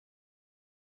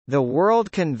The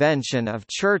World Convention of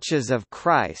Churches of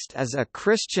Christ is a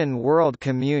Christian world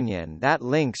communion that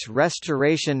links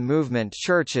Restoration Movement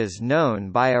churches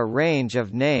known by a range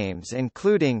of names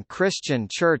including Christian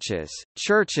Churches,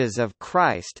 Churches of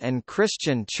Christ and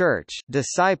Christian Church,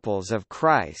 Disciples of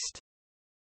Christ.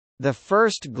 The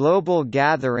first global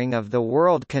gathering of the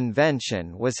World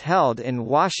Convention was held in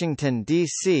Washington,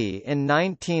 D.C. in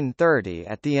 1930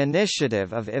 at the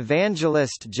initiative of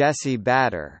evangelist Jesse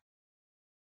Batter.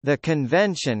 The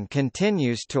convention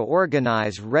continues to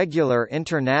organize regular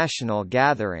international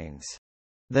gatherings.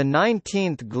 The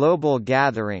 19th Global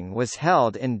Gathering was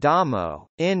held in Damo,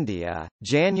 India,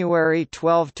 January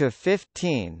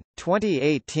 12–15,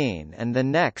 2018 and the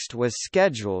next was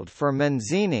scheduled for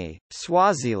Manzini,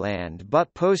 Swaziland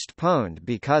but postponed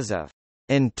because of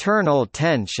internal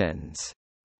tensions.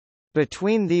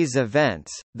 Between these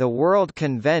events, the World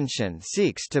Convention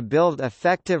seeks to build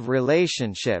effective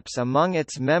relationships among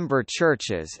its member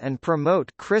churches and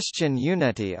promote Christian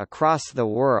unity across the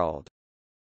world.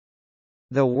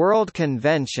 The World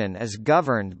Convention is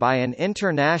governed by an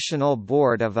international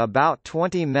board of about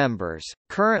 20 members,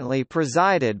 currently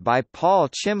presided by Paul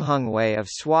Chimhungwe of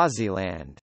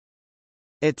Swaziland.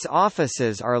 Its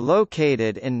offices are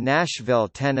located in Nashville,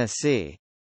 Tennessee.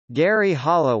 Gary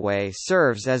Holloway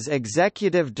serves as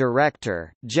Executive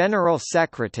Director, General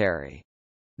Secretary.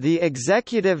 The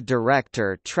Executive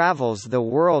Director travels the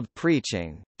world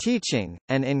preaching, teaching,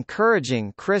 and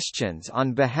encouraging Christians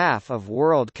on behalf of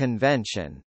World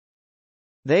Convention.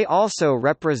 They also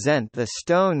represent the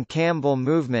Stone Campbell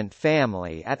Movement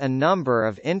family at a number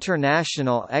of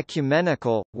international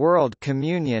ecumenical, World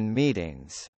Communion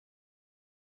meetings.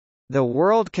 The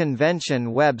World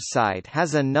Convention website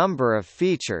has a number of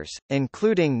features,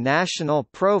 including national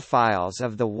profiles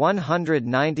of the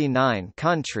 199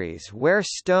 countries where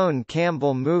Stone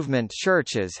Campbell Movement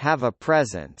churches have a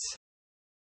presence.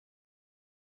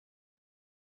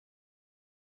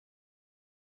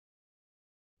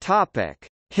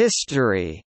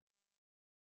 History.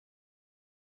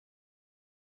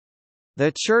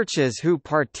 The churches who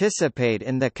participate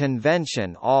in the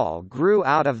convention all grew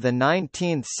out of the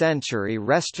 19th-century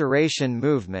Restoration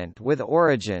movement with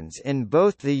origins in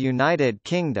both the United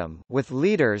Kingdom with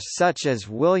leaders such as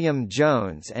William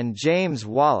Jones and James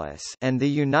Wallace and the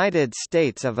United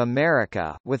States of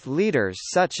America with leaders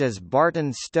such as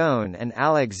Barton Stone and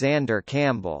Alexander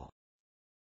Campbell.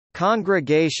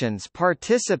 Congregations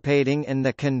participating in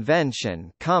the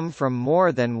convention come from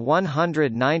more than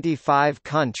 195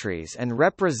 countries and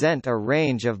represent a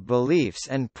range of beliefs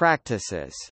and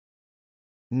practices.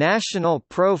 National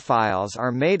profiles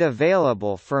are made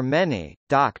available for many.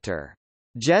 Dr.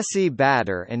 Jesse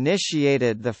Batter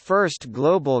initiated the first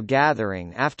global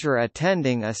gathering after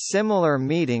attending a similar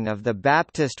meeting of the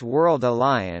Baptist World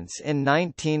Alliance in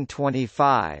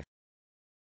 1925.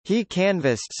 He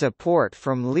canvassed support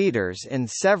from leaders in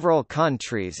several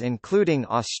countries including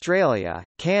Australia,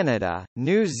 Canada,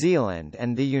 New Zealand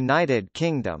and the United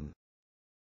Kingdom.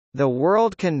 The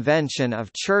World Convention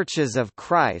of Churches of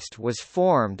Christ was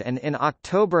formed and in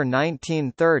October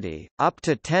 1930, up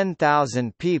to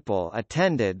 10,000 people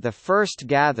attended the first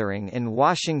gathering in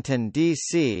Washington,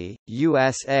 D.C.,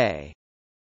 USA.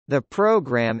 The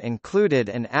program included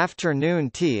an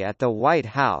afternoon tea at the White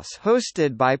House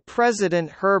hosted by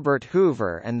President Herbert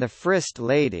Hoover and the First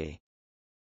Lady.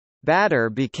 Batter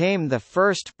became the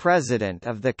first president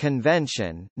of the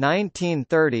convention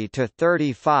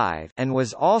 1930–35 and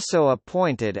was also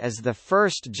appointed as the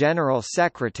first general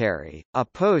secretary, a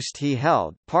post he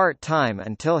held part-time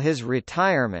until his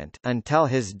retirement until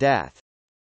his death.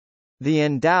 The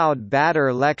endowed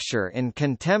Batter Lecture in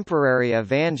Contemporary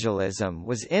Evangelism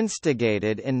was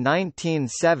instigated in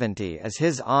 1970 as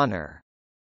his honor.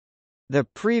 The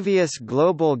previous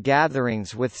global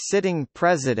gatherings with sitting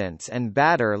presidents and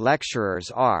Batter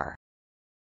lecturers are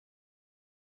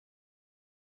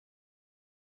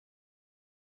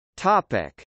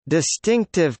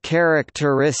Distinctive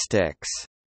characteristics.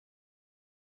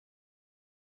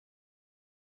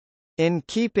 In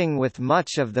keeping with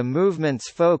much of the movement's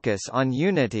focus on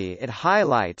unity, it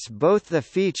highlights both the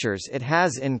features it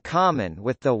has in common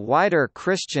with the wider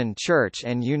Christian church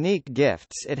and unique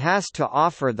gifts it has to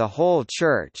offer the whole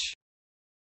church.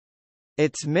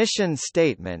 Its mission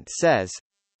statement says,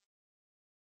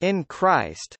 "In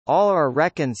Christ, all are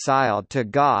reconciled to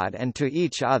God and to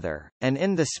each other, and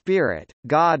in the Spirit,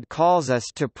 God calls us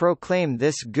to proclaim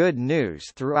this good news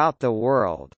throughout the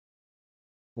world."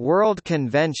 World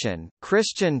Convention,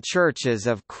 Christian Churches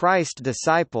of Christ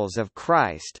Disciples of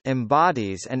Christ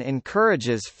embodies and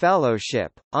encourages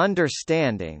fellowship,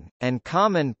 understanding, and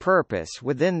common purpose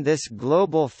within this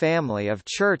global family of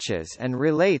churches and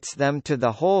relates them to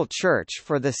the whole Church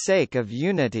for the sake of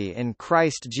unity in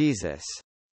Christ Jesus.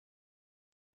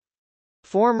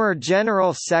 Former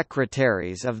General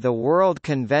Secretaries of the World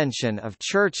Convention of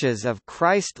Churches of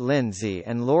Christ Lindsay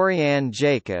and Lorianne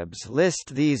Jacobs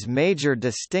list these major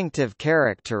distinctive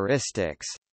characteristics: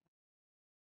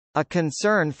 a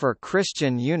concern for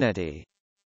Christian unity,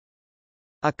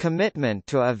 a commitment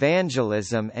to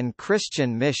evangelism and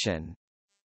Christian mission,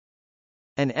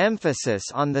 an emphasis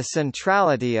on the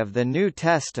centrality of the New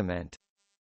Testament,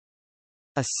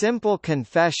 a simple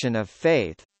confession of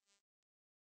faith,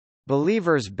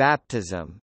 believers'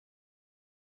 baptism,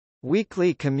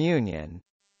 weekly communion,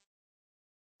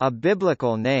 a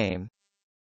biblical name,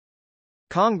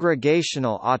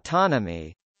 congregational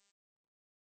autonomy,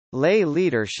 lay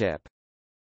leadership,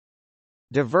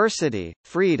 diversity,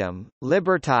 freedom,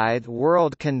 Libertide.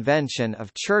 World Convention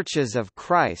of Churches of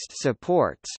Christ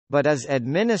supports, but is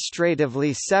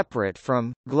administratively separate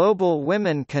from, Global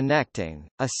Women Connecting,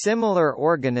 a similar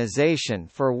organization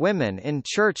for women in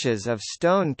churches of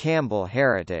Stone Campbell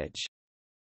heritage.